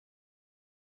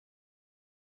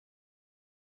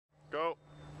Go.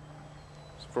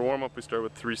 So for warm-up, we start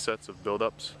with 3 sets of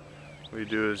build-ups. What you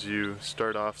do is you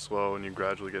start off slow and you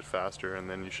gradually get faster, and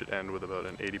then you should end with about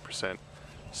an 80%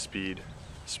 speed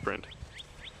sprint.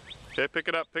 Okay, pick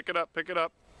it up, pick it up, pick it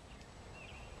up.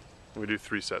 We do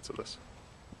 3 sets of this.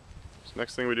 So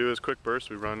next thing we do is quick burst.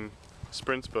 We run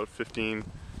sprints about 15,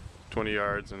 20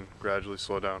 yards and gradually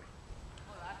slow down.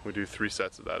 We do 3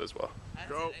 sets of that as well.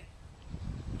 Go.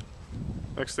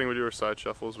 Next thing we do are side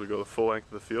shuffles. We go the full length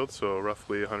of the field, so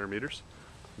roughly 100 meters.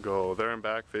 Go there and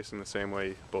back facing the same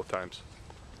way both times.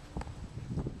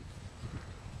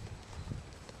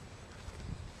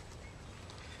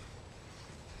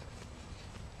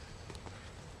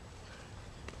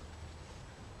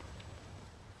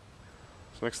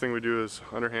 So next thing we do is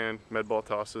underhand med ball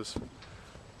tosses.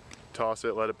 Toss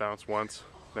it, let it bounce once,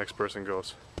 next person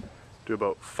goes. Do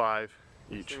about 5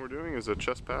 each. Next thing we're doing is a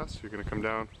chest pass. You're going to come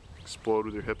down, explode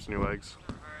with your hips and your legs.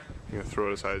 You're going to throw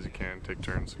it as high as you can, take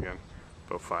turns again,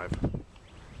 about 5.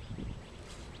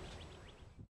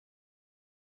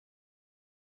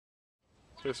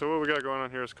 Okay, so what we got going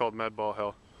on here is called med ball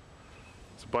hell.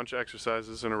 It's a bunch of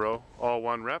exercises in a row, all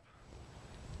 1 rep.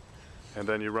 And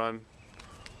then you run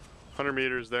 100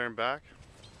 meters there and back.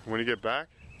 When you get back,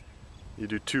 you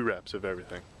do 2 reps of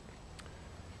everything.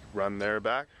 Run there and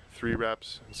back, 3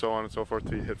 reps, and so on and so forth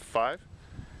till you hit 5.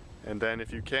 And then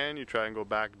if you can, you try and go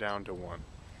back down to 1.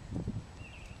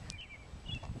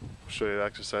 I'll show you the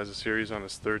exercise series on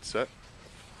his 3rd set.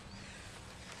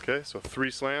 Okay, so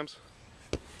 3 slams,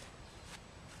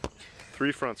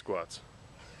 3 front squats,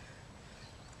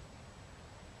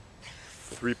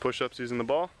 3 push-ups using the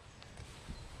ball.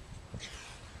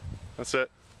 That's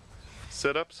it.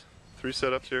 Sit-ups, 3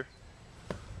 sit-ups here.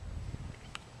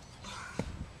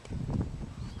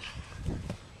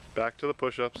 Back to the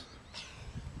push-ups.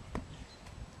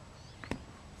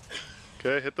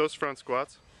 Okay, hit those front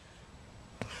squats.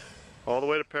 All the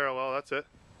way to parallel, that's it.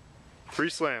 3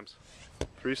 slams.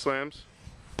 3 slams.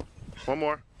 1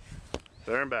 more.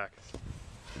 There and back.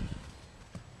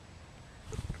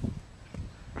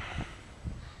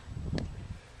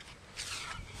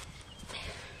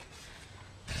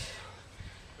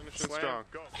 Finishing strong.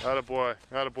 Go. Attaboy.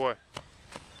 Attaboy.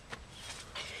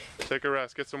 Take a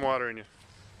rest. Get some water in you.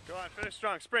 Go on, finish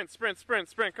strong. Sprint, sprint, sprint,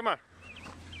 sprint. Come on.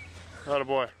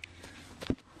 Attaboy.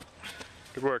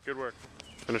 Good work, good work.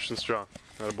 Finishing strong.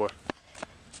 Attaboy.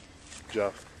 Good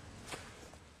job.